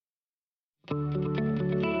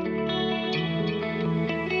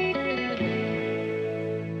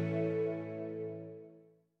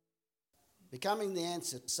becoming the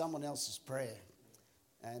answer to someone else's prayer.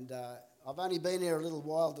 And I've only been here a little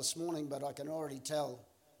while this morning, but I can already tell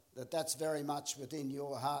that that's very much within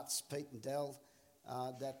your hearts, Pete and Del,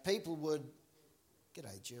 that people would...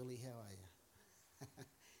 G'day, Julie, how are you?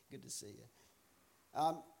 Good to see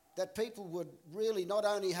you. That people would really not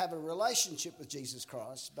only have a relationship with Jesus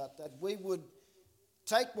Christ, but that we would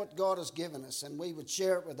take what God has given us and we would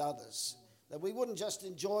share it with others. That we wouldn't just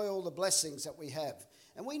enjoy all the blessings that we have.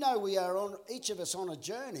 And we know we are each of us on a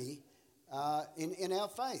journey in our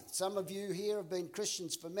faith. Some of you here have been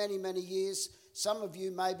Christians for many, many years. Some of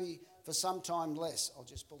you maybe for some time less. I'll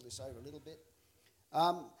just pull this over a little bit.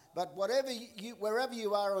 But wherever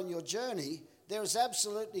you are on your journey, there is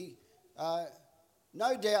absolutely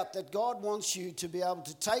no doubt that God wants you to be able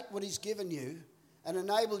to take what he's given you and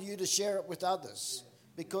enable you to share it with others.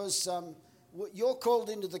 Because you're called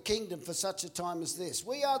into the kingdom for such a time as this.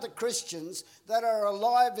 We are the Christians that are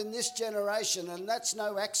alive in this generation, and that's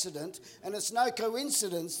no accident, and it's no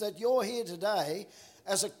coincidence that you're here today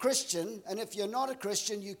as a Christian. And if you're not a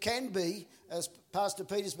Christian, you can be, as Pastor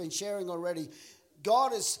Peter's been sharing already.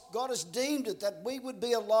 God has deemed it that we would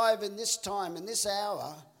be alive in this time, in this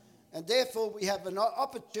hour, and therefore we have an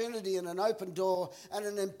opportunity and an open door and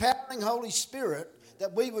an empowering Holy Spirit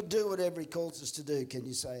that we would do whatever he calls us to do. Can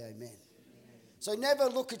you say amen? So never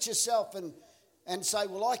look at yourself and say,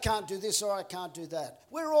 well, I can't do this or I can't do that.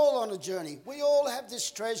 We're all on a journey. We all have this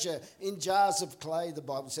treasure in jars of clay, the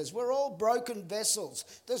Bible says. We're all broken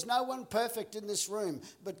vessels. There's no one perfect in this room,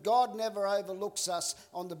 but God never overlooks us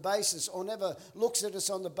on the basis, or never looks at us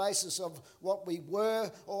on the basis of what we were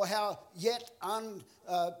or how yet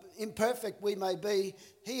imperfect we may be.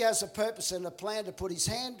 He has a purpose and a plan to put his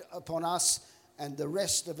hand upon us, and the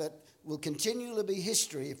rest of it will continually be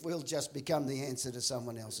history if we'll just become the answer to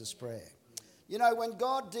someone else's prayer. You know, when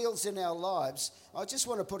God deals in our lives, I just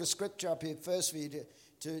want to put a scripture up here first for you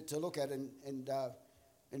to look at in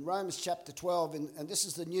Romans chapter 12, and this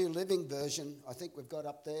is the New Living Version I think we've got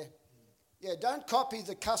up there. Yeah, don't copy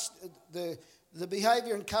the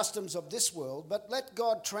behaviour and customs of this world, but let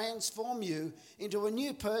God transform you into a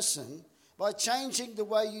new person by changing the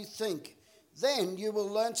way you think. Then you will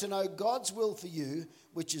learn to know God's will for you,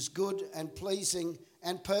 which is good and pleasing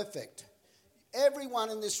and perfect. Everyone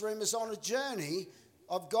in this room is on a journey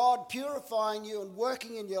of God purifying you and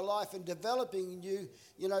working in your life and developing in you.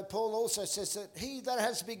 You know, Paul also says that he that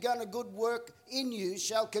has begun a good work in you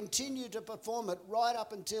shall continue to perform it right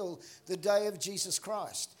up until the day of Jesus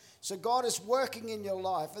Christ. So God is working in your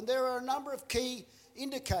life. And there are a number of key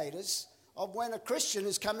indicators of when a Christian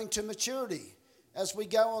is coming to maturity as we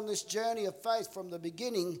go on this journey of faith from the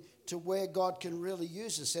beginning to where God can really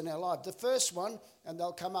use us in our life. The first one, and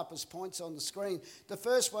they'll come up as points on the screen, the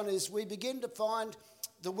first one is we begin to find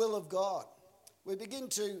the will of God. We begin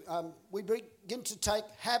to take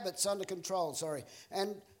habits under control,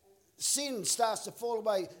 and sin starts to fall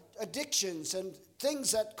away. Addictions and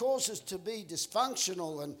things that cause us to be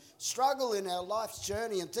dysfunctional and struggle in our life's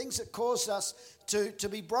journey, and things that cause us to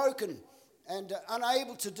be broken and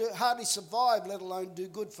unable to hardly survive, let alone do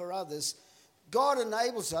good for others. God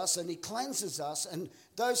enables us and he cleanses us, and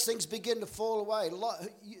those things begin to fall away.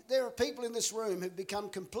 There are people in this room who've become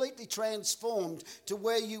completely transformed to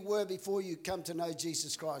where you were before you come to know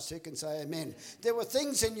Jesus Christ. Who can say amen? There were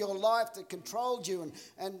things in your life that controlled you,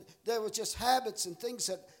 and there were just habits and things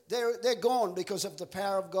that they're gone because of the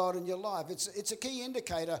power of God in your life. It's a key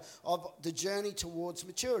indicator of the journey towards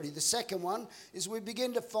maturity. The second one is we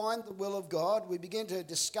begin to find the will of God. We begin to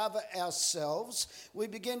discover ourselves. We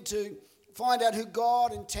begin to find out who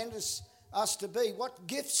God intended us to be, what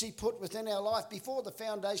gifts he put within our life before the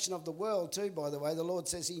foundation of the world too, by the way. The Lord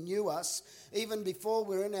says he knew us. Even before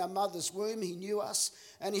we were in our mother's womb, he knew us.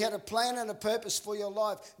 And he had a plan and a purpose for your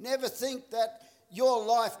life. Never think that your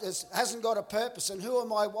life hasn't got a purpose and who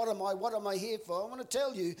am I, what am I here for? I want to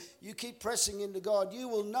tell you, you keep pressing into God, you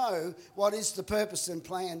will know what is the purpose and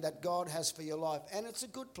plan that God has for your life. And it's a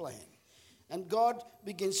good plan. And God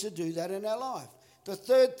begins to do that in our life. The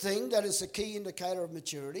third thing that is a key indicator of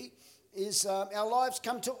maturity is our lives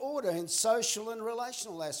come to order in social and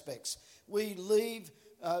relational aspects. We leave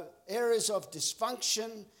areas of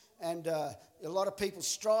dysfunction, and a lot of people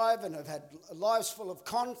strive and have had lives full of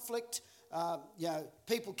conflict.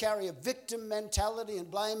 People carry a victim mentality and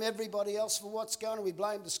blame everybody else for what's going on. We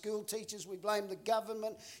blame the school teachers, we blame the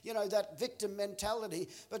government, that victim mentality.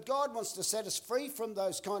 But God wants to set us free from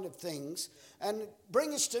those kind of things and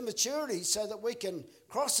bring us to maturity so that we can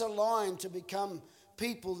cross a line to become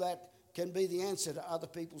people that can be the answer to other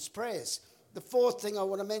people's prayers. The fourth thing I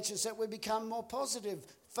want to mention is that we become more positive,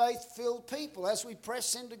 faith-filled people as we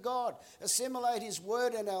press into God, assimilate His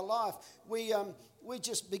Word in our life.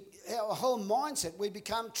 Our whole mindset, we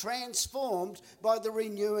become transformed by the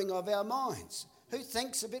renewing of our minds. Who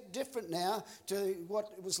thinks a bit different now to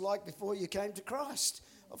what it was like before you came to Christ?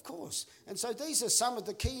 Of course. And so these are some of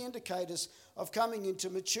the key indicators of coming into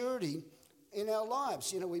maturity in our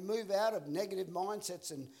lives. We move out of negative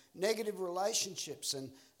mindsets and negative relationships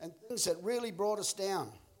and things that really brought us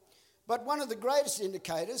down. But one of the greatest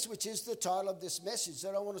indicators, which is the title of this message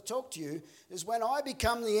that I want to talk to you, is when I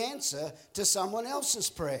become the answer to someone else's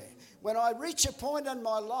prayer. When I reach a point in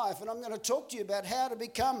my life, and I'm going to talk to you about how to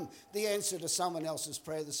become the answer to someone else's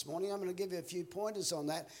prayer this morning. I'm going to give you a few pointers on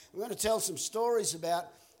that. I'm going to tell some stories about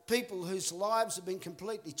people whose lives have been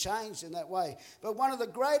completely changed in that way. But one of the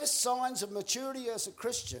greatest signs of maturity as a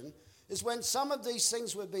Christian is when some of these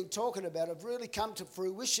things we've been talking about have really come to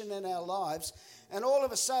fruition in our lives, and all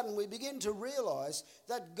of a sudden we begin to realise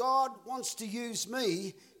that God wants to use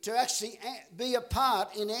me to actually be a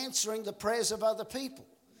part in answering the prayers of other people.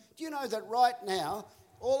 Do you know that right now,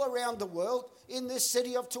 all around the world, in this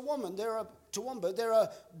city of Toowoomba, there are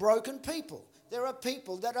broken people. There are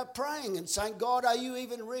people that are praying and saying, God, are you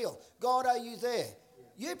even real? God, are you there?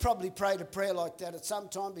 You probably prayed a prayer like that at some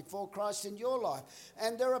time before Christ in your life.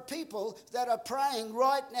 And there are people that are praying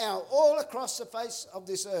right now all across the face of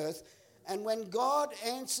this earth. And when God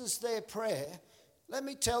answers their prayer, let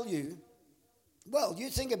me tell you, well, you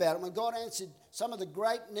think about it, when God answered some of the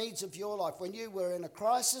great needs of your life, when you were in a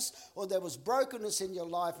crisis or there was brokenness in your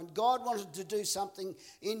life and God wanted to do something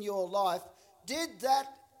in your life, did that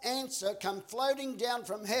answer come floating down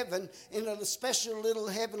from heaven in a special little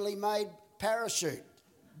heavenly made parachute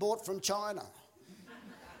bought from China?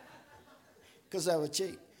 Because they were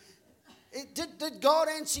cheap. Did God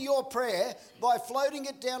answer your prayer by floating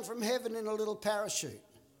it down from heaven in a little parachute?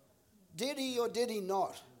 Did He or did He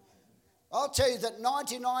not? I'll tell you that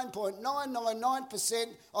 99.999%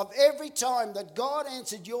 of every time that God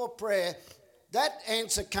answered your prayer, that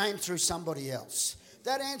answer came through somebody else.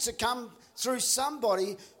 That answer came through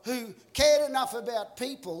somebody who cared enough about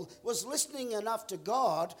people, was listening enough to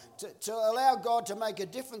God to allow God to make a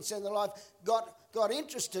difference in their life, got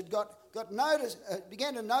interested,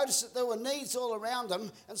 began to notice that there were needs all around them,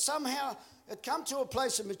 and somehow had come to a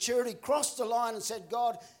place of maturity, crossed the line and said,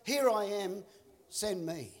 God, here I am, send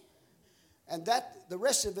me. And that the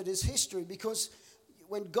rest of it is history, because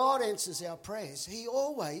when God answers our prayers, He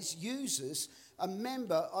always uses a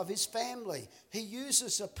member of His family. He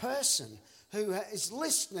uses a person who is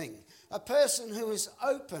listening, a person who is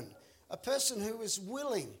open, a person who is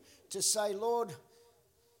willing to say, Lord,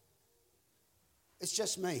 it's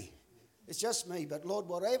just me. It's just me, but Lord,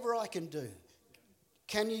 whatever I can do,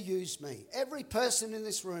 can you use me? Every person in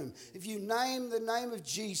this room, if you name the name of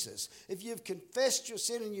Jesus, if you've confessed your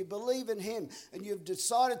sin and you believe in Him and you've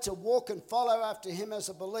decided to walk and follow after Him as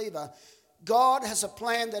a believer, God has a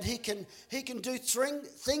plan that He can do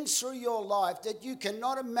things through your life that you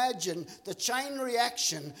cannot imagine, the chain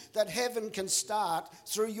reaction that heaven can start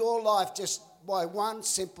through your life just by one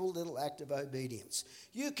simple little act of obedience.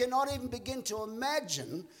 You cannot even begin to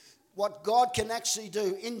imagine what God can actually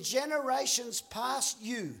do in generations past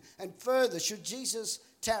you and further, should Jesus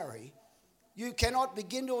tarry. You cannot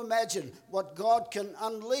begin to imagine what God can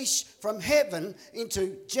unleash from heaven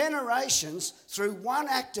into generations through one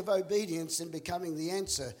act of obedience in becoming the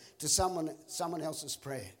answer to someone else's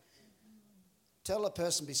prayer. Tell the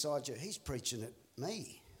person beside you, he's preaching at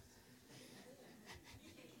me,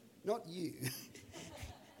 not you.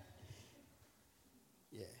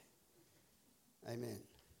 Yeah. Amen.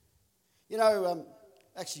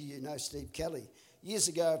 Actually, you know Steve Kelly. Years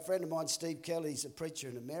ago, a friend of mine, Steve Kelly, he's a preacher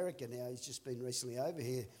in America now. He's just been recently over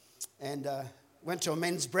here and went to a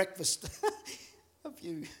men's breakfast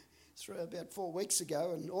about 4 weeks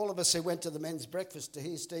ago. And all of us who went to the men's breakfast to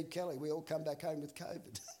hear Steve Kelly, we all come back home with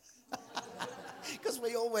COVID. Because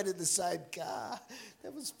we all went in the same car.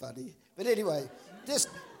 That was funny. But anyway,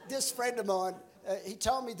 this friend of mine, he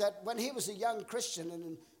told me that when he was a young Christian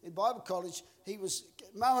and in Bible college, he was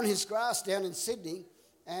mowing his grass down in Sydney,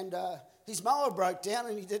 and his mower broke down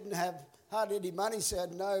and he didn't have hardly any money, so he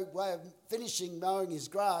had no way of finishing mowing his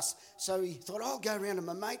grass. So he thought, I'll go round to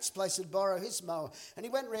my mate's place and borrow his mower. And he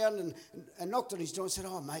went round and knocked on his door and said,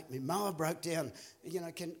 oh, mate, my mower broke down.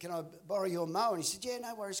 Can I borrow your mower? And he said, yeah,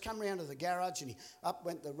 no worries, come round to the garage. And up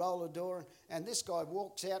went the roller door, and this guy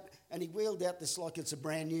walks out and he wheeled out this like it's a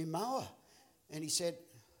brand new mower. And he said,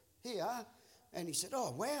 here you are. And he said,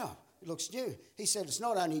 oh, wow, it looks new. He said, it's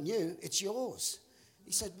not only new, it's yours.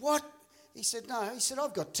 He said, what? He said, no. He said,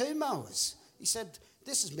 I've got two mowers. He said,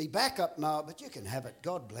 this is me backup mower, but you can have it.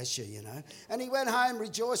 God bless you, you know. And he went home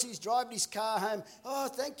rejoicing. He's driving his car home. Oh,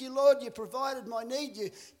 thank you, Lord, you provided my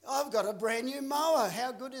need. I've got a brand new mower.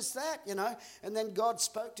 How good is that, you know? And then God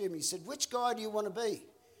spoke to him. He said, which guy do you want to be?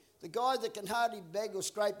 The guy that can hardly beg or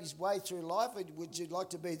scrape his way through life, or would you like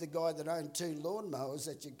to be the guy that owned 2 lawnmowers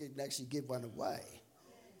that you could actually give one away?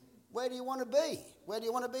 Where do you want to be? Where do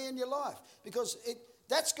you want to be in your life? Because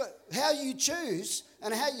that's how you choose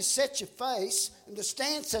and how you set your face and the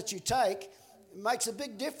stance that you take makes a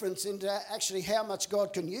big difference into actually how much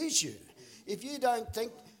God can use you. If you don't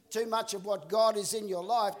think too much of what God is in your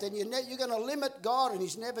life, then you're going to limit God and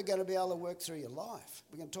he's never going to be able to work through your life.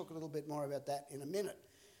 We're going to talk a little bit more about that in a minute.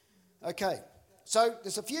 Okay, so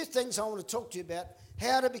there's a few things I want to talk to you about.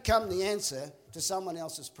 How to become the answer to someone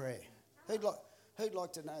else's prayer. Who'd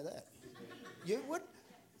like to know that? You would?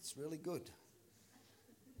 It's really good.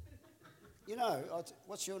 You know,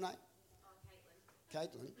 what's your name?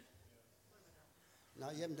 Caitlin. No,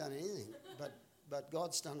 you haven't done anything, but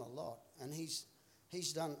God's done a lot, and He's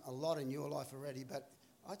done a lot in your life already. But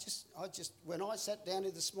I just when I sat down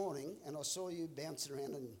here this morning and I saw you bouncing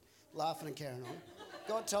around and laughing and carrying on,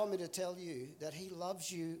 God told me to tell you that He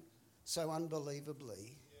loves you so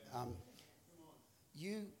unbelievably.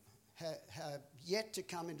 You have yet to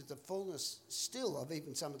come into the fullness still of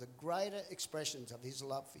even some of the greater expressions of His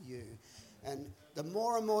love for you. And the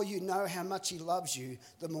more and more you know how much He loves you,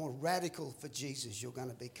 the more radical for Jesus you're going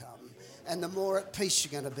to become. And the more at peace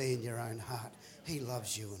you're going to be in your own heart. He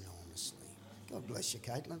loves you enormously. God bless you,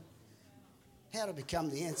 Caitlin. How to become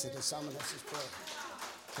the answer to someone else's prayer.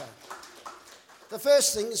 Okay. The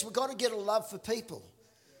first thing is we've got to get a love for people.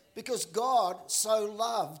 Because God so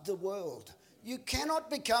loved the world. You cannot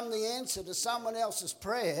become the answer to someone else's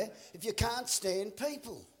prayer if you can't stand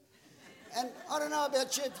people. And I don't know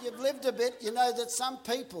about you, if you've lived a bit, you know that some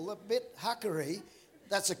people are a bit huckery.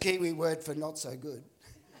 That's a Kiwi word for not so good,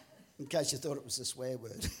 in case you thought it was a swear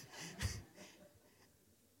word.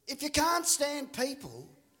 If you can't stand people,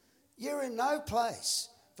 you're in no place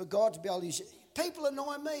for God to be able to use you. People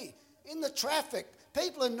annoy me in the traffic.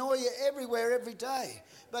 People annoy you everywhere, every day.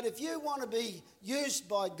 But if you want to be used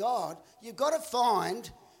by God, you've got to find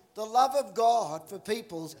the love of God for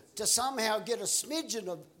people to somehow get a smidgen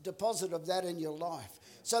of deposit of that in your life.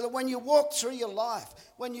 So that when you walk through your life,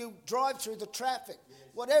 when you drive through the traffic,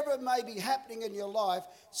 whatever may be happening in your life,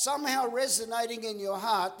 somehow resonating in your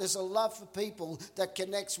heart, there's a love for people that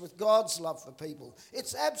connects with God's love for people.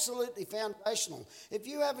 It's absolutely foundational. If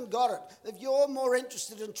you haven't got it, if you're more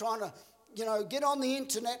interested in trying to, get on the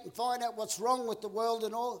internet and find out what's wrong with the world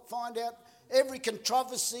and all, find out every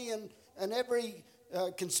controversy and every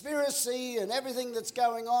conspiracy and everything that's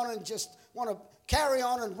going on and just want to carry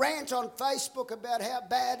on and rant on Facebook about how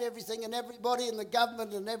bad everything and everybody in the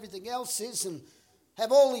government and everything else is and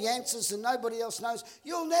have all the answers and nobody else knows,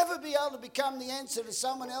 you'll never be able to become the answer to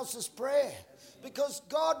someone else's prayer. Because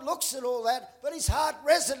God looks at all that, but His heart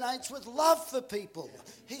resonates with love for people.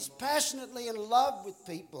 He's passionately in love with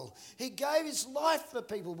people. He gave His life for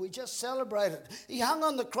people. We just celebrated. He hung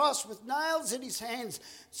on the cross with nails in His hands.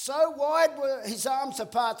 So wide were His arms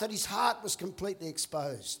apart that His heart was completely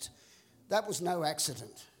exposed. That was no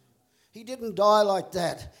accident. He didn't die like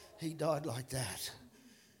that. He died like that.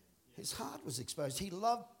 His heart was exposed. He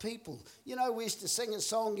loved people. We used to sing a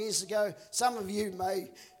song years ago. Some of you may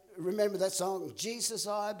remember that song, Jesus,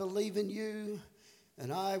 I believe in you,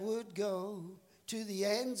 and I would go to the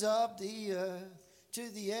ends of the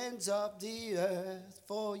earth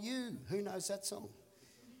for you. Who knows that song?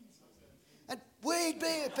 And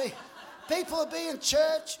people would be in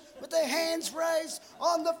church with their hands raised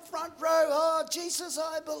on the front row. Oh, Jesus,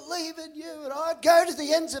 I believe in you, and I'd go to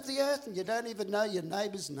the ends of the earth, and you don't even know your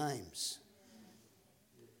neighbours' names.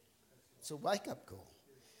 It's a wake-up call.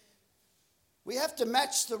 We have to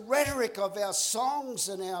match the rhetoric of our songs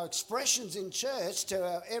and our expressions in church to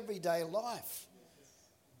our everyday life.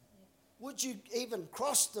 Would you even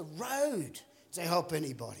cross the road to help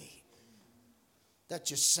anybody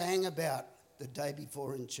that you sang about the day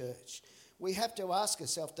before in church? We have to ask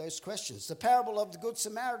ourselves those questions. The parable of the Good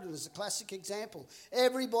Samaritan is a classic example.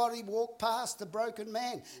 Everybody walked past the broken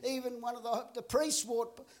man. Even one of the priests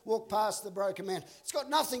walked past the broken man. It's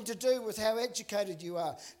got nothing to do with how educated you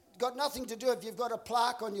are. Got nothing to do if you've got a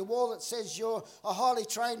plaque on your wall that says you're a highly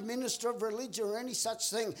trained minister of religion or any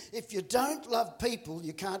such thing. If you don't love people,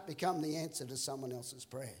 you can't become the answer to someone else's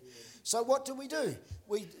prayer. So what do?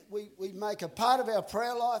 We make a part of our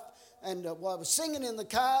prayer life, and while we're singing in the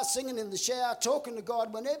car, singing in the shower, talking to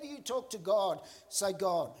God, whenever you talk to God, say,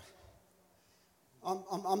 God,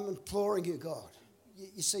 I'm imploring you, God.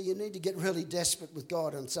 you see, you need to get really desperate with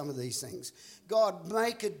God on some of these things. God,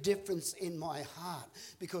 make a difference in my heart.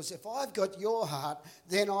 Because if I've got your heart,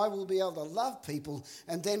 then I will be able to love people.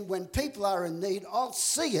 And then when people are in need, I'll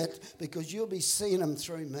see it because you'll be seeing them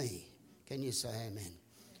through me. Can you say amen?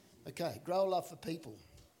 Okay, grow a love for people.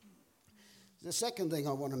 The second thing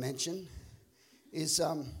I want to mention is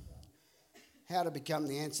how to become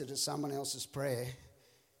the answer to someone else's prayer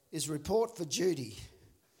is report for duty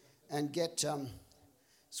and get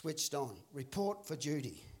switched on. Report for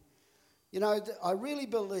duty. You know, I really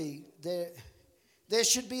believe there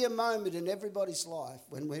should be a moment in everybody's life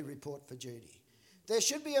when we report for duty. There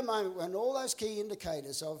should be a moment when all those key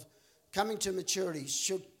indicators of coming to maturity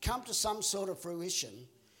should come to some sort of fruition.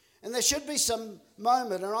 And there should be some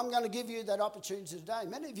moment, and I'm going to give you that opportunity today.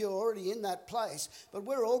 Many of you are already in that place, but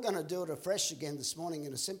we're all going to do it afresh again this morning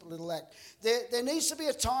in a simple little act. There needs to be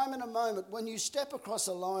a time and a moment when you step across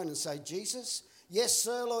a line and say, Jesus, yes,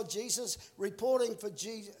 sir, Lord Jesus, reporting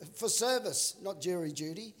for service, not jury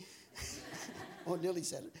duty, or nearly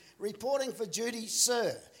said it, reporting for duty,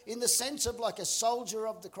 sir, in the sense of like a soldier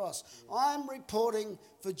of the cross. I'm reporting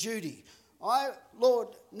for duty. Lord,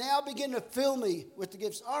 now begin to fill me with the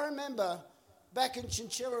gifts. I remember back in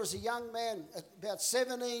Chinchilla as a young man, at about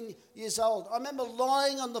 17 years old, I remember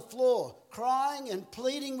lying on the floor, crying and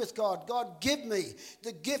pleading with God, God, give me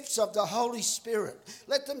the gifts of the Holy Spirit.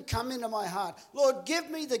 Let them come into my heart. Lord, give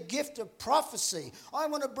me the gift of prophecy. I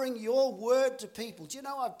want to bring your word to people. Do you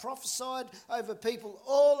know I've prophesied over people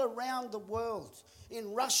all around the world.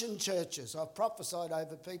 In Russian churches, I've prophesied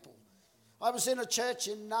over people. I was in a church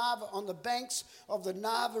in Narva on the banks of the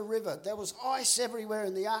Narva River. There was ice everywhere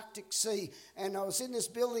in the Arctic Sea, and I was in this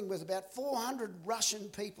building with about 400 Russian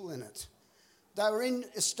people in it. They were in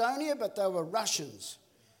Estonia, but they were Russians.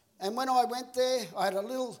 And when I went there, I had a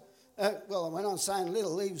little, when I'm saying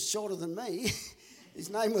little, he was shorter than me. His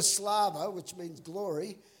name was Slava, which means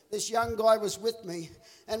glory. This young guy was with me.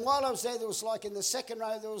 And while I was there was like in the second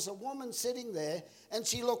row, there was a woman sitting there, and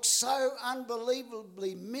she looked so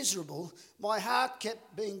unbelievably miserable. My heart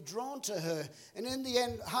kept being drawn to her. And in the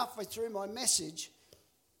end, halfway through my message,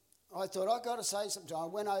 I thought, I've got to say something. I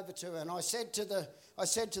went over to her and I said to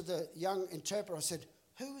the young interpreter, I said,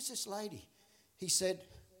 who is this lady? He said,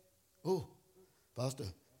 oh, Pastor,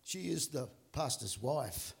 she is the pastor's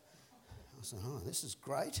wife. I said, oh, this is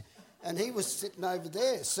great. And he was sitting over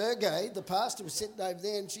there. Sergei, the pastor, was sitting over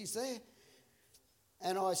there, and she's there.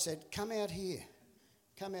 And I said, come out here.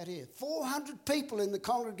 Come out here. 400 people in the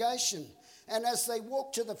congregation. And as they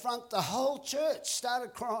walked to the front, the whole church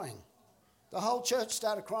started crying. The whole church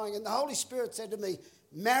started crying. And the Holy Spirit said to me,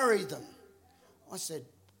 marry them. I said,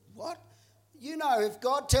 what? You know, if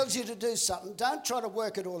God tells you to do something, don't try to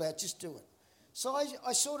work it all out. Just do it. So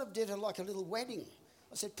I sort of did like a little wedding.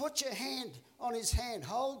 I said, put your hand on his hand,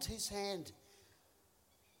 hold his hand.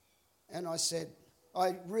 And I said,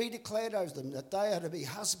 I redeclared over them that they are to be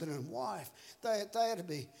husband and wife. They are to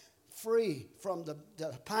be free from the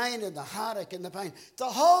pain and the heartache and the pain. The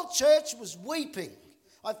whole church was weeping.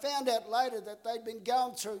 I found out later that they'd been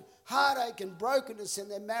going through heartache and brokenness in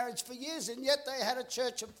their marriage for years, and yet they had a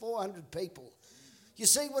church of 400 people. You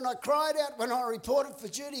see, when I cried out, when I reported for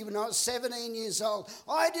duty when I was 17 years old,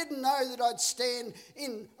 I didn't know that I'd stand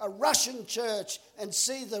in a Russian church and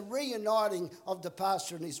see the reuniting of the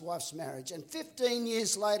pastor and his wife's marriage. And 15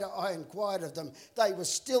 years later, I inquired of them. They were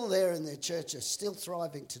still there in their churches, still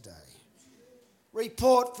thriving today.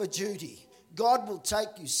 Report for duty. God will take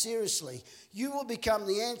you seriously. You will become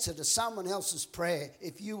the answer to someone else's prayer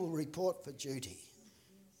if you will report for duty.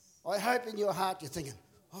 I hope in your heart you're thinking,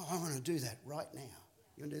 oh, I want to do that right now.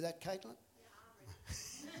 You want to do that, Caitlin?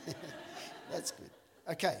 That's good.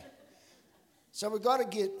 Okay. So we've got to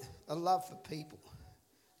get a love for people.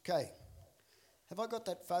 Okay. Have I got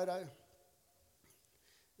that photo?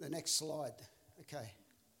 The next slide. Okay.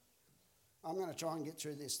 I'm going to try and get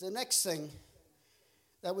through this. The next thing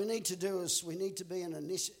that we need to do is we need to be an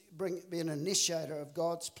initiator of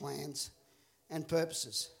God's plans and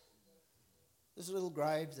purposes. There's a little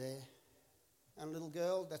grave there. And a little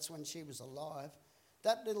girl, that's when she was alive.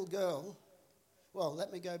 That little girl, well,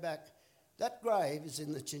 let me go back. That grave is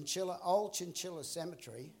in the old Chinchilla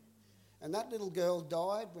cemetery. And that little girl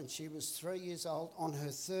died when she was 3 years old on her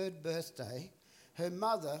 3rd birthday. Her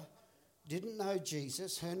mother didn't know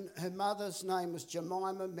Jesus. Her mother's name was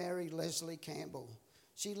Jemima Mary Leslie Campbell.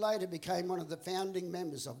 She later became one of the founding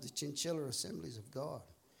members of the Chinchilla Assemblies of God.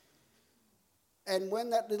 And when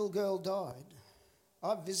that little girl died,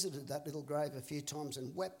 I visited that little grave a few times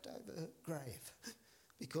and wept over her grave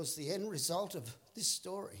because the end result of this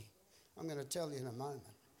story, I'm going to tell you in a moment.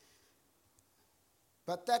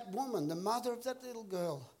 But that woman, the mother of that little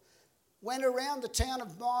girl, went around the town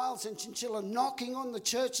of Miles and Chinchilla knocking on the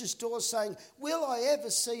church's door saying, will I ever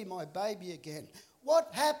see my baby again? What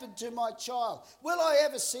happened to my child? Will I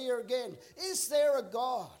ever see her again? Is there a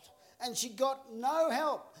God? And she got no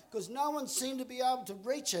help because no one seemed to be able to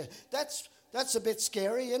reach her. That's a bit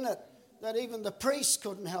scary, isn't it? That even the priest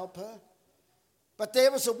couldn't help her. But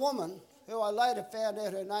there was a woman who I later found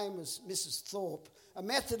out her name was Mrs. Thorpe, a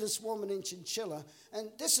Methodist woman in Chinchilla. And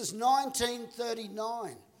this is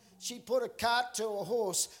 1939. She put a cart to a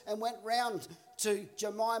horse and went round to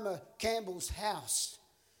Jemima Campbell's house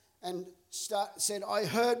and said, I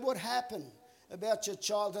heard what happened about your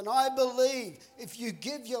child, and I believe if you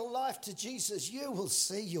give your life to Jesus, you will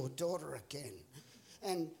see your daughter again.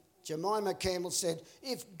 And Jemima Campbell said,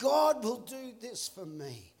 if God will do this for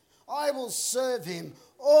me, I will serve him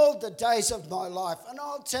all the days of my life, and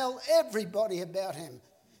I'll tell everybody about him.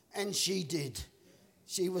 And she did.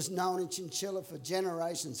 She was known in Chinchilla for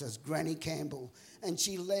generations as Granny Campbell, and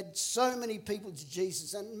she led so many people to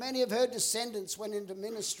Jesus, and many of her descendants went into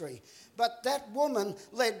ministry. But that woman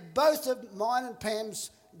led both of mine and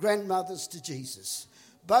Pam's grandmothers to Jesus,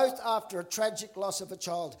 both after a tragic loss of a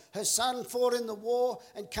child. Her son fought in the war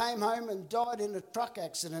and came home and died in a truck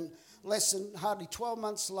accident hardly 12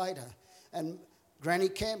 months later. And Granny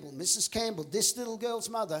Campbell, Mrs. Campbell, this little girl's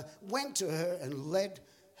mother, went to her and led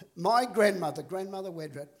my grandmother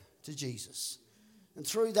Wedrat, to Jesus. And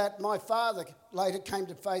through that, my father later came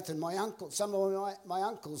to faith, and my uncle, some of my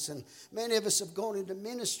uncles, and many of us have gone into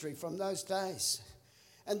ministry from those days.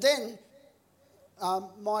 And then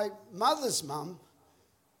my mother's mum,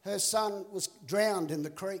 her son was drowned in the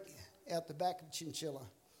creek out the back of Chinchilla.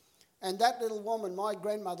 And that little woman, my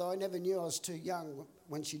grandmother, I never knew, I was too young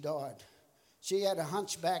when she died. She had a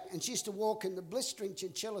hunchback, and she used to walk in the blistering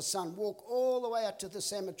Chinchilla sun, walk all the way out to the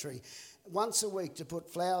cemetery once a week to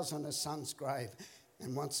put flowers on her son's grave.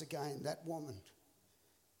 And once again, that woman,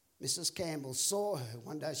 Mrs. Campbell, saw her.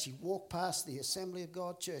 One day she walked past the Assembly of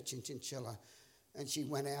God Church in Chinchilla, and she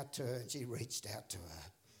went out to her and she reached out to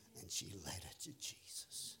her and she led her to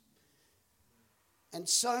Jesus. And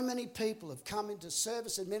so many people have come into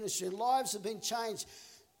service and ministry, and lives have been changed.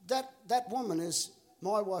 That woman is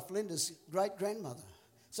my wife Linda's great-grandmother.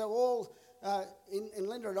 So all in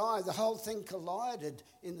Linda and I, the whole thing collided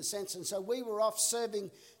in the sense. And so we were off serving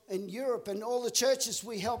in Europe, and all the churches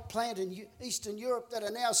we helped plant in Eastern Europe that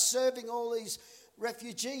are now serving all these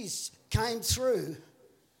refugees came through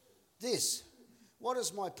this. What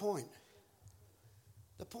is my point?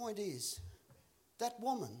 The point is that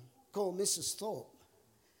woman called Mrs. Thorpe,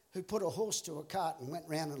 who put a horse to a cart and went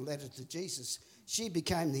round and led it to Jesus, she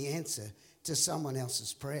became the answer to someone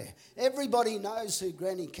else's prayer. Everybody knows who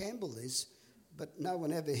Granny Campbell is, but no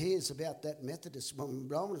one ever hears about that Methodist woman.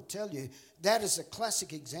 But I want to tell you, that is a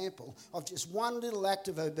classic example of just one little act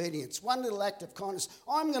of obedience, one little act of kindness.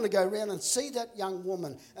 I'm going to go around and see that young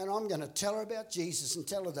woman, and I'm going to tell her about Jesus and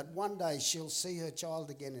tell her that one day she'll see her child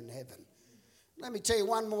again in heaven. Let me tell you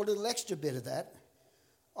one more little extra bit of that.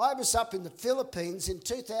 I was up in the Philippines in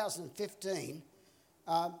 2015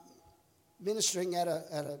 ministering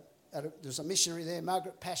there was a missionary there,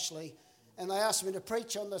 Margaret Pashley, and they asked me to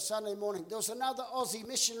preach on the Sunday morning. There was another Aussie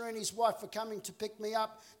missionary and his wife were coming to pick me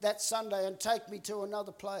up that Sunday and take me to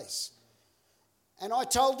another place. And I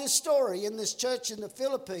told this story in this church in the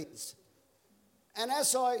Philippines. And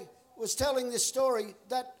as I was telling this story,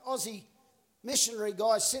 that Aussie missionary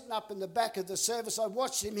guy sitting up in the back of the service, I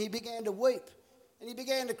watched him, he began to weep and he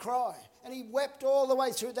began to cry. And he wept all the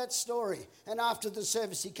way through that story. And after the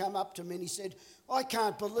service, he came up to me and he said, I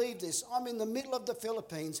can't believe this. I'm in the middle of the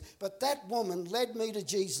Philippines, but that woman led me to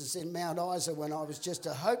Jesus in Mount Isa when I was just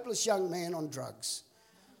a hopeless young man on drugs.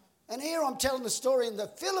 And here I'm telling the story in the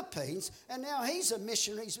Philippines, and now he's a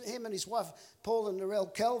missionary, him and his wife, Paul and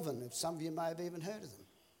Narelle Kelvin, if some of you may have even heard of them.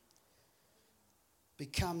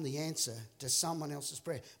 Become the answer to someone else's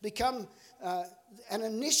prayer. Become an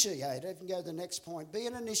initiator. If you can go to the next point, be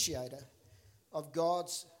an initiator of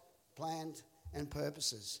God's plans and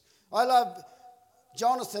purposes. I love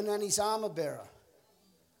Jonathan and his armor bearer.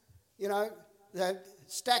 You know, they're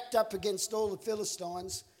stacked up against all the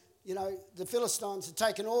Philistines. You know, the Philistines had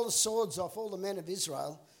taken all the swords off all the men of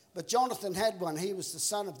Israel, but Jonathan had one. He was the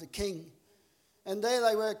son of the king. And there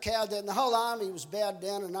they were cowed down. The whole army was bowed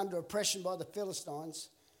down and under oppression by the Philistines.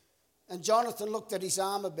 And Jonathan looked at his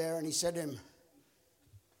armor bearer and he said to him,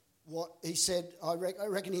 I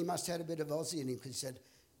reckon he must have had a bit of Aussie in him, because he said,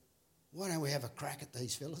 why don't we have a crack at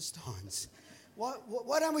these Philistines?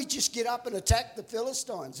 Why don't we just get up and attack the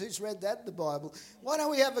Philistines? Who's read that in the Bible? Why don't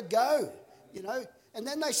we have a go? You know? And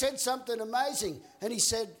then they said something amazing. And he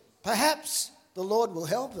said, perhaps the Lord will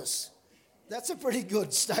help us. That's a pretty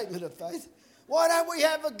good statement of faith. Why don't we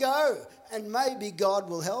have a go? And maybe God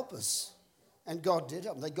will help us. And God did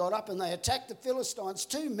help them. They got up and they attacked the Philistines,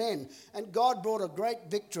 2 men. And God brought a great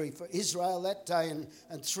victory for Israel that day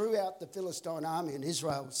and threw out the Philistine army, and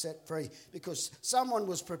Israel was set free because someone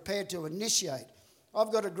was prepared to initiate.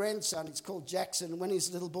 I've got a grandson, he's called Jackson, and when he was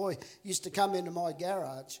a little boy, he used to come into my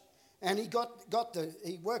garage, and he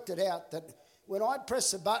worked it out that when I'd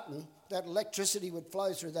press a button, that electricity would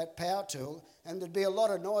flow through that power tool, and there'd be a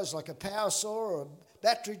lot of noise like a power saw or a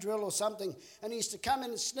battery drill or something. And he used to come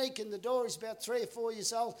in and sneak in the door. He's about 3 or 4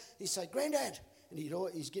 years old. He'd say, "Granddad," and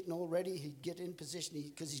he's getting all ready. He'd get in position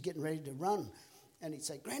because he's getting ready to run. And he'd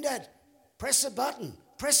say, "Granddad, press a button,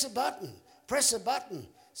 press a button, press a button."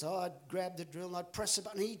 So I'd grab the drill and I'd press a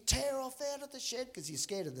button. He'd tear off out of the shed because he's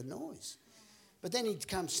scared of the noise. But then he'd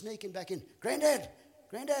come sneaking back in. "Granddad,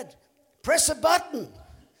 press a button."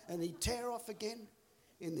 And he'd tear off again.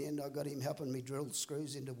 In the end, I got him helping me drill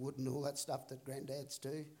screws into wood and all that stuff that granddads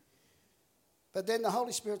do. But then the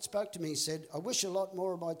Holy Spirit spoke to me. He said, "I wish a lot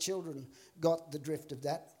more of my children got the drift of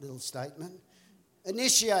that little statement.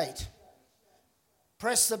 Initiate.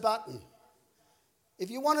 Press the button.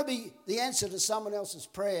 If you want to be the answer to someone else's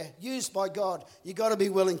prayer used by God, you've got to be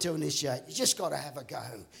willing to initiate. You just got to have a go.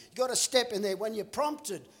 You've got to step in there when you're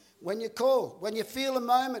prompted. When you're called, when you feel a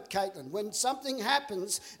moment, Caitlin, when something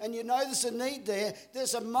happens and you know there's a need there,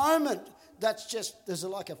 there's a moment there's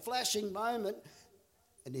like a flashing moment,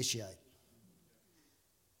 initiate.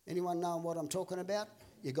 Anyone know what I'm talking about?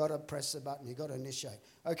 You got to press the button, you got to initiate.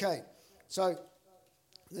 Okay, so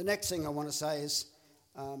the next thing I want to say is,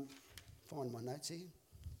 find my notes here.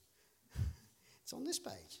 It's on this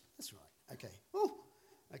page, that's right, okay. Ooh.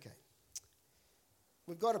 Okay.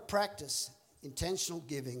 We've got to practice intentional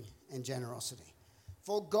giving and generosity.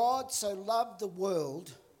 For God so loved the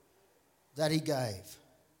world that he gave.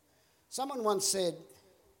 Someone once said,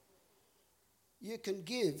 "You can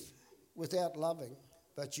give without loving,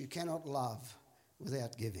 but you cannot love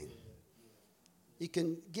without giving." You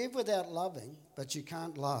can give without loving, but you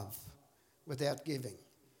can't love without giving.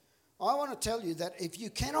 I want to tell you that if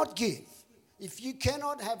you cannot give, if you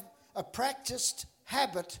cannot have a practiced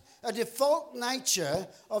habit, a default nature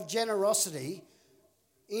of generosity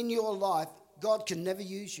in your life, God can never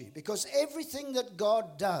use you, because everything that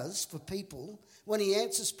God does for people when he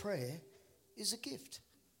answers prayer is a gift.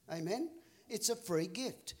 Amen? It's a free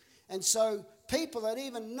gift. And so people that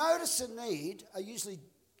even notice a need are usually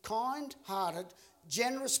kind-hearted,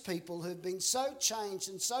 generous people who've been so changed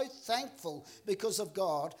and so thankful because of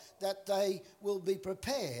God that they will be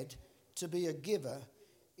prepared to be a giver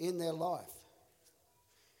in their life.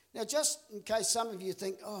 Now, just in case some of you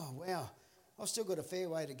think, "Oh, wow, I've still got a fair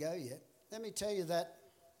way to go yet," let me tell you that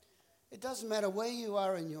it doesn't matter where you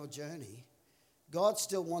are in your journey, God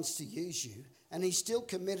still wants to use you, and he's still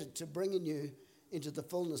committed to bringing you into the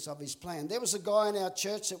fullness of his plan. There was a guy in our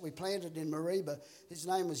church that we planted in Mariba. His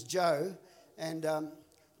name was Joe, and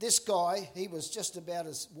this guy, he was just about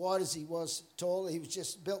as wide as he was tall. He was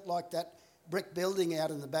just built like that brick building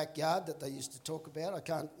out in the backyard that they used to talk about. I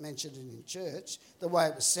can't mention it in church, the way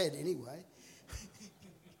it was said anyway.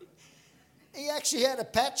 He actually had a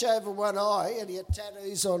patch over one eye and he had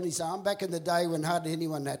tattoos on his arm. Back in the day when hardly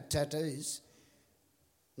anyone had tattoos.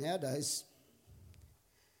 Nowadays.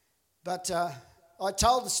 But I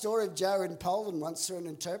told the story of Joe in Poland once through an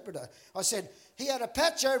interpreter. I said, he had a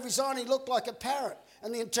patch over his eye and he looked like a parrot.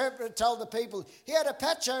 And the interpreter told the people, he had a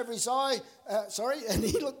patch over his eye, and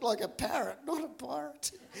he looked like a parrot, not a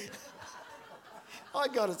pirate. I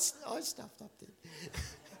stuffed up there.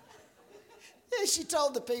 Yeah, she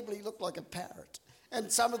told the people he looked like a parrot.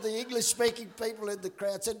 And some of the English-speaking people in the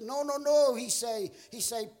crowd said, no, he say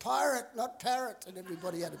pirate, not parrot. And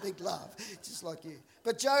everybody had a big laugh, just like you.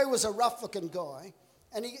 But Joe was a rough-looking guy,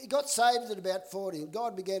 and he got saved at about 40, and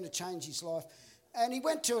God began to change his life. And he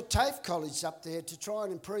went to a TAFE college up there to try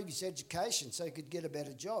and improve his education so he could get a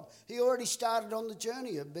better job. He already started on the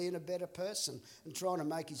journey of being a better person and trying to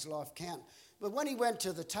make his life count. But when he went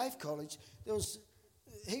to the TAFE college,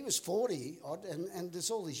 he was 40 odd, and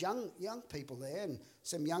there's all these young people there, and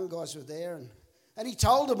some young guys were there, and he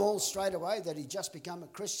told them all straight away that he'd just become a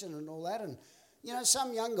Christian and all that. And you know,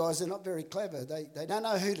 some young guys are not very clever. They don't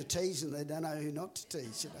know who to tease and they don't know who not to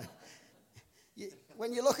tease.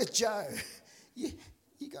 When you look at Joe, you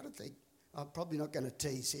got to think, I'm probably not going to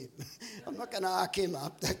tease him. I'm not going to arc him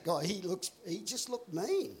up. That guy, he just looked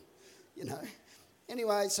mean, you know.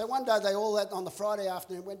 Anyway, so one day they all, on the Friday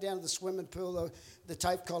afternoon, went down to the swimming pool. The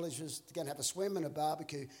TAFE college was going to have a swim and a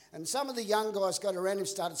barbecue. And some of the young guys got around him,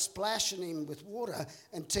 started splashing him with water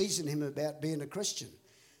and teasing him about being a Christian.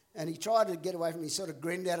 And he tried to get away from him. He sort of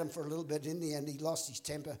grinned at him for a little bit. In the end, he lost his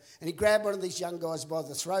temper. And he grabbed one of these young guys by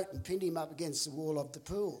the throat and pinned him up against the wall of the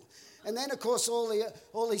pool. And then, of course,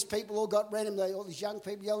 all these people all got around him, all these young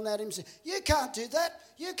people yelling at him, saying, "You can't do that,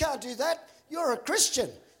 you can't do that, you're a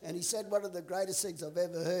Christian." And he said one of the greatest things I've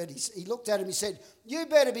ever heard. He looked at him, he said, "You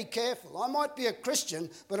better be careful. I might be a Christian,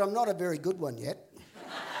 but I'm not a very good one yet."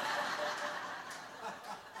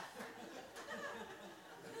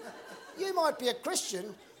 You might be a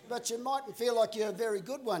Christian, but you mightn't feel like you're a very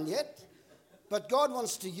good one yet. But God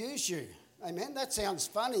wants to use you. Amen. That sounds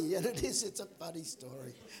funny, and it is. It's a funny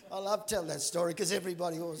story. I love telling that story because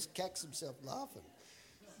everybody always cacks himself laughing.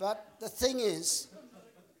 But the thing is,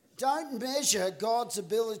 don't measure God's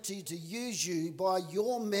ability to use you by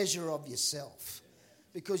your measure of yourself,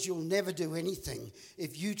 because you'll never do anything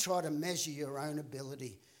if you try to measure your own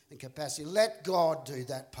ability and capacity. Let God do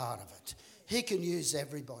that part of it. He can use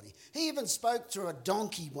everybody. He even spoke through a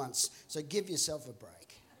donkey once, so give yourself a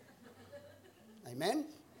break. Amen?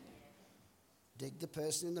 Dig the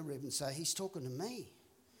person in the rib and say, "He's talking to me."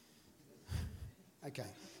 Okay,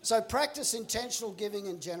 so practice intentional giving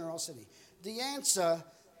and generosity. The answer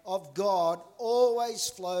of God always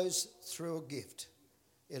flows through a gift.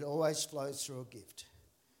 It always flows through a gift.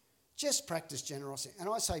 Just practice generosity. And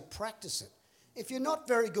I say practice it. If you're not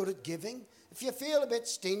very good at giving, if you feel a bit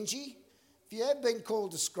stingy, if you have been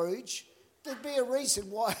called a Scrooge, there'd be a reason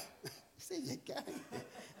why. There you go.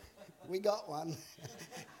 We got one.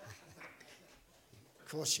 Of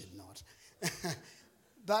course you're not.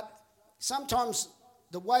 But sometimes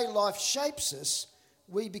the way life shapes us,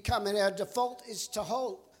 we become, and our default is to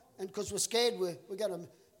hold. And because we're scared we're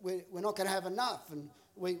not going to have enough. And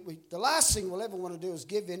the last thing we'll ever want to do is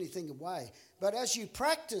give anything away. But as you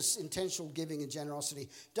practice intentional giving and generosity,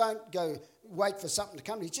 don't go wait for something to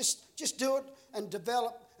come to you. Just do it and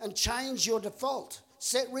develop and change your default.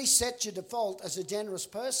 Reset your default as a generous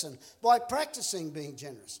person by practicing being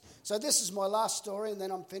generous. So this is my last story, and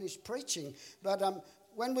then I'm finished preaching. But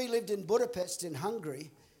when we lived in Budapest in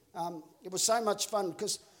Hungary, it was so much fun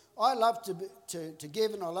because I love to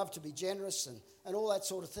give and I love to be generous and all that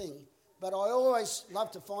sort of thing. But I always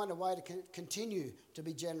love to find a way to continue to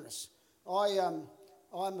be generous. I'm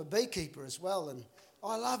a beekeeper as well, and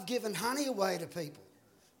I love giving honey away to people.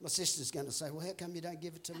 My sister's going to say, "Well, how come you don't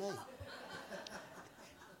give it to me?"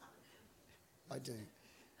 I do.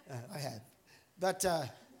 I have. But,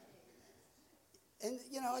 and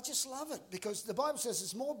you know, I just love it because the Bible says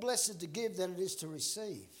it's more blessed to give than it is to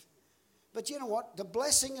receive. But you know what? The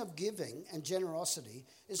blessing of giving and generosity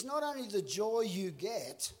is not only the joy you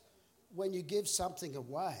get when you give something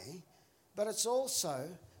away, but it's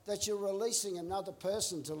also that you're releasing another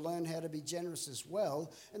person to learn how to be generous as well.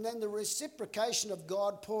 And then the reciprocation of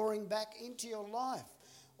God pouring back into your life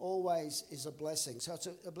always is a blessing. So it's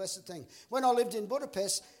a blessed thing. When I lived in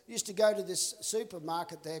Budapest, I used to go to this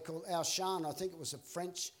supermarket there called Auchan. I think it was a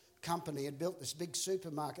French company had built this big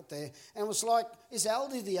supermarket there. And it was like, is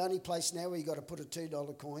Aldi the only place now where you got to put a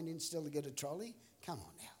 $2 coin in still to get a trolley? Come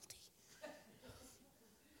on, Aldi.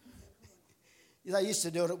 They used to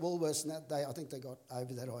do it at Woolworths, and I think they got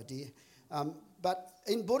over that idea. But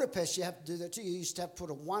in Budapest, you have to do that too. You used to have to put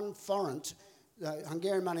a 1 forint.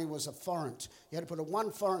 Hungarian money was a forint. You had to put a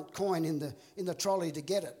 1 forint coin in the trolley to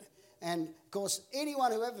get it. And, of course,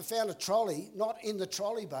 anyone who ever found a trolley, not in the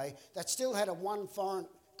trolley bay, that still had a 1 forint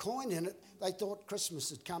coin in it, they thought Christmas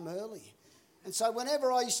had come early. And so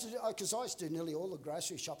whenever I used to do, because I used to do nearly all the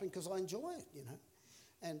grocery shopping because I enjoy it, you know.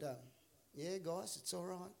 And, yeah, guys, it's all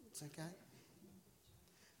right. It's okay.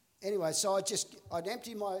 Anyway, so I'd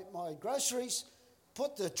empty my groceries,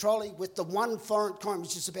 put the trolley with the 1 forint coin,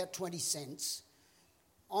 which is about 20 cents,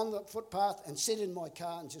 on the footpath and sit in my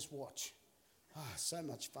car and just watch. Oh, so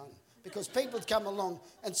much fun. Because people would come along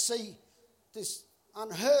and see this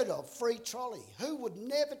unheard of free trolley. Who would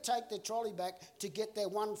never take their trolley back to get their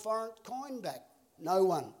 1 forint coin back? No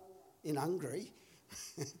one in Hungary,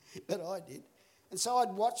 but I did. And so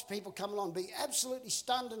I'd watch people come along, be absolutely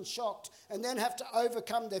stunned and shocked, and then have to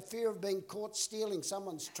overcome their fear of being caught stealing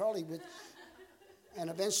someone's trolley and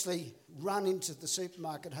eventually run into the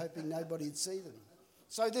supermarket hoping nobody would see them.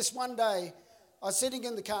 So this one day, I was sitting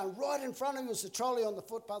in the car, and right in front of me was the trolley on the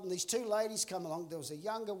footpath, and these 2 ladies come along. There was a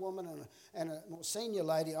younger woman and a more senior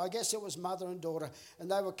lady. I guess it was mother and daughter,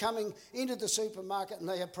 and they were coming into the supermarket, and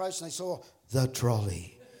they approached, and they saw the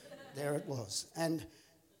trolley. There it was. And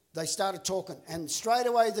they started talking, and straight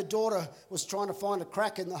away the daughter was trying to find a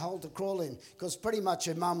crack in the hole to crawl in, because pretty much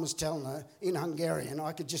her mum was telling her in Hungarian,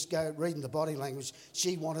 I could just go reading the body language,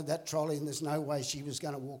 she wanted that trolley and there's no way she was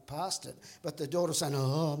going to walk past it. But the daughter saying,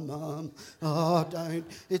 oh, Mum, oh, don't,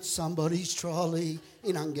 it's somebody's trolley,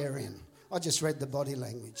 in Hungarian. I just read the body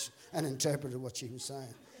language and interpreted what she was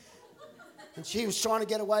saying. And she was trying to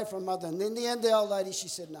get away from mother. And in the end, the old lady, she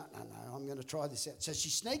said, no, I'm going to try this out. So she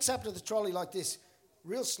sneaks up to the trolley like this,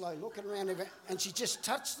 real slow, looking around, and she just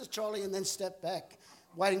touched the trolley and then stepped back,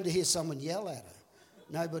 waiting to hear someone yell at her.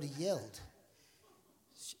 Nobody yelled.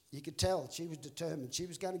 You could tell she was determined. She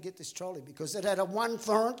was going to get this trolley because it had a 1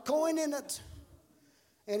 foreign coin in it.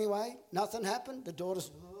 Anyway, nothing happened. The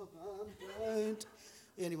daughter's, oh, Mum, don't.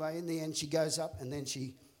 Anyway, in the end, she goes up, and then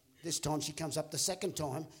this time she comes up the second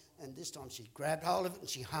time, and this time she grabbed hold of it and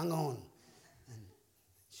she hung on. And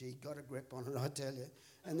she got a grip on it, I tell you.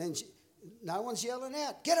 And then no one's yelling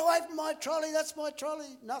out, get away from my trolley, that's my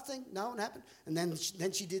trolley. Nothing, no one happened. And then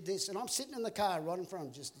she did this, and I'm sitting in the car right in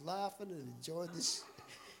front, just laughing and enjoying this.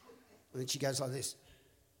 And then she goes like this.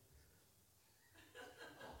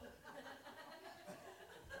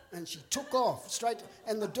 And she took off straight,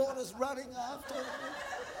 and the daughter's running after her.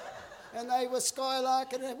 And they were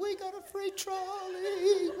skylarking, and we got a free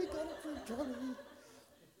trolley, we got a free trolley.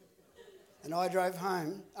 And I drove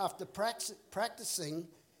home after practicing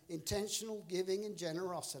intentional giving and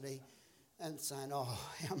generosity and saying, oh,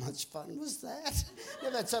 how much fun was that?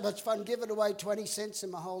 Never had so much fun giving away 20 cents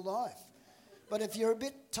in my whole life. But if you're a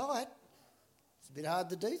bit tight, it's a bit hard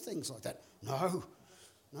to do things like that.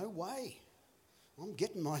 No way. I'm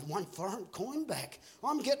getting my 1 foreign coin back.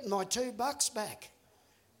 I'm getting my $2 back.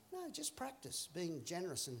 No, just practice being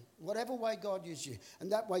generous in whatever way God uses you.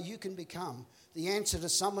 And that way you can become the answer to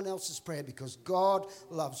someone else's prayer, because God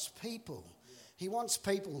loves people. He wants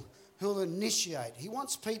people who'll initiate. He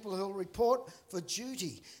wants people who'll report for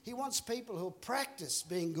duty. He wants people who'll practice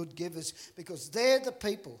being good givers, because they're the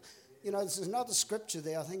people. You know, there's another scripture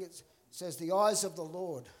there. I think it says the eyes of the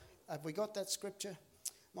Lord. Have we got that scripture?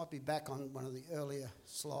 Might be back on one of the earlier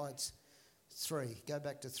slides. 3. Go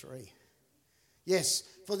back to 3. Yes,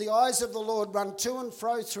 for the eyes of the Lord run to and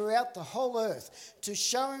fro throughout the whole earth to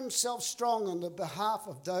show himself strong on the behalf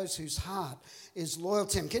of those whose heart is loyal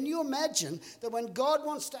to him. Can you imagine that when God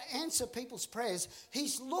wants to answer people's prayers,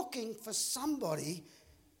 he's looking for somebody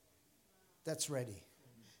that's ready.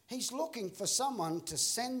 He's looking for someone to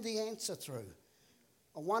send the answer through.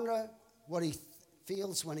 I wonder what he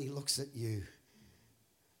feels when he looks at you.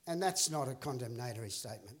 And that's not a condemnatory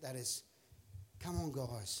statement. That is, come on,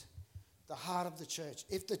 guys. The heart of the church.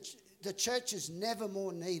 If the church is never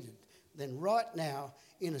more needed than right now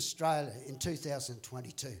in Australia in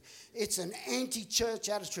 2022. It's an anti-church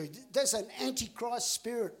attitude. There's an anti-Christ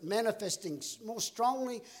spirit manifesting more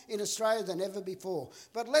strongly in Australia than ever before.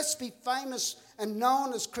 But let's be famous and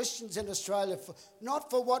known as Christians in Australia not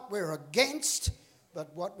for what we're against,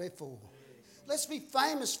 but what we're for. Let's be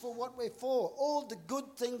famous for what we're for, all the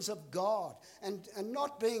good things of God, and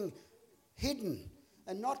not being hidden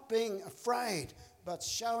and not being afraid, but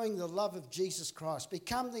showing the love of Jesus Christ.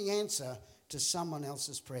 Become the answer to someone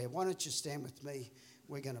else's prayer. Why don't you stand with me?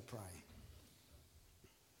 We're going to pray.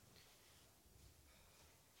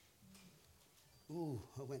 Ooh,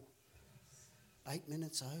 I went 8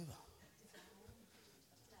 minutes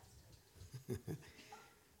over.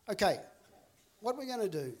 Okay, what we're going to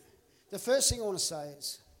do, the first thing I want to say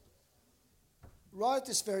is, right at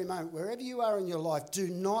this very moment, wherever you are in your life, do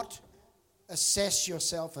not assess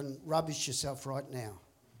yourself and rubbish yourself right now.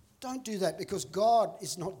 Don't do that, because God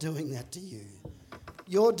is not doing that to you.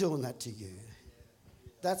 You're doing that to you.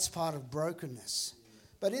 That's part of brokenness.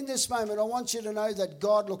 But in this moment, I want you to know that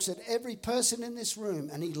God looks at every person in this room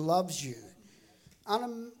and he loves you.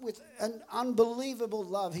 With an unbelievable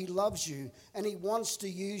love, he loves you and he wants to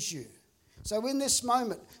use you. So in this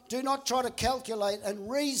moment, do not try to calculate and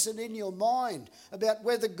reason in your mind about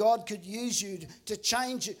whether God could use you to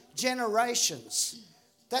change generations.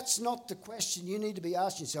 That's not the question you need to be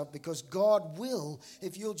asking yourself, because God will,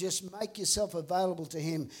 if you'll just make yourself available to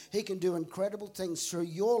him. He can do incredible things through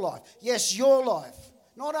your life. Yes, your life.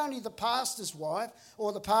 Not only the pastor's wife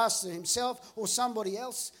or the pastor himself or somebody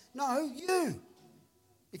else. No, you.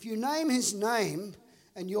 If you name his name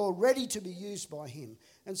and you're ready to be used by him.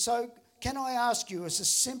 And so, can I ask you, as a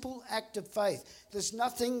simple act of faith, there's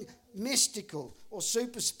nothing mystical or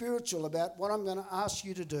super spiritual about what I'm going to ask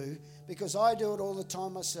you to do, because I do it all the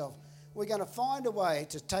time myself. We're going to find a way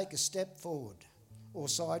to take a step forward or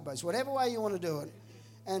sideways, whatever way you want to do it.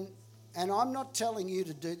 And I'm not telling you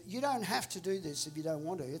to do, you don't have to do this if you don't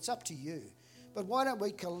want to. It's up to you. But why don't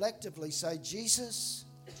we collectively say, Jesus,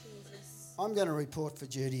 I'm going to report for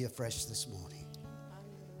Judy afresh this morning.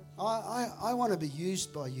 I want to be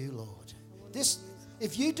used by you, Lord.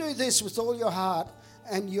 If you do this with all your heart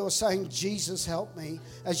and you're saying, Jesus, help me,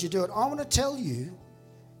 as you do it, I want to tell you,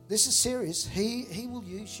 this is serious. He will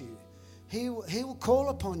use you. He will call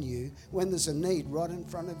upon you when there's a need right in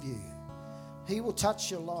front of you. He will touch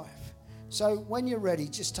your life. So when you're ready,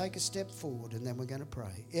 just take a step forward and then we're going to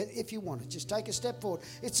pray. If you want it, just take a step forward.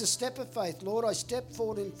 It's a step of faith. Lord, I step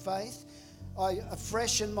forward in faith.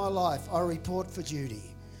 Afresh in my life, I report for Judy.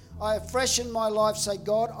 I afresh in my life say,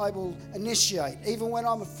 God, I will initiate. Even when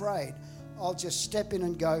I'm afraid, I'll just step in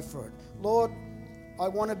and go for it. Lord, I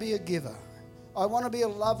want to be a giver. I want to be a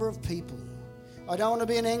lover of people. I don't want to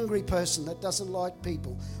be an angry person that doesn't like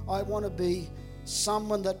people. I want to be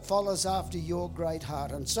someone that follows after your great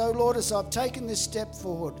heart. And so, Lord, as I've taken this step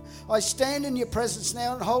forward, I stand in your presence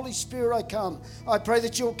now, and Holy Spirit, I come. I pray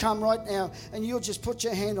that you'll come right now and you'll just put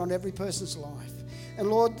your hand on every person's life. And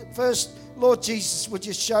Lord, first, Lord Jesus, would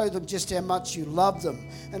you show them just how much you love them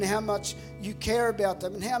and how much you care about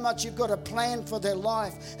them and how much you've got a plan for their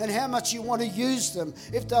life and how much you want to use them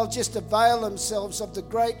if they'll just avail themselves of the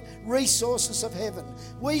great resources of heaven.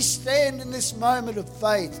 We stand in this moment of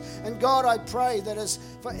faith. And God, I pray that as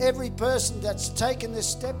for every person that's taken this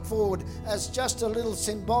step forward as just a little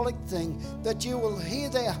symbolic thing, that you will hear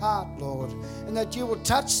their heart, Lord, and that you will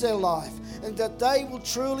touch their life and that they will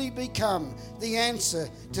truly become the answer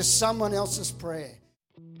to someone else's prayer.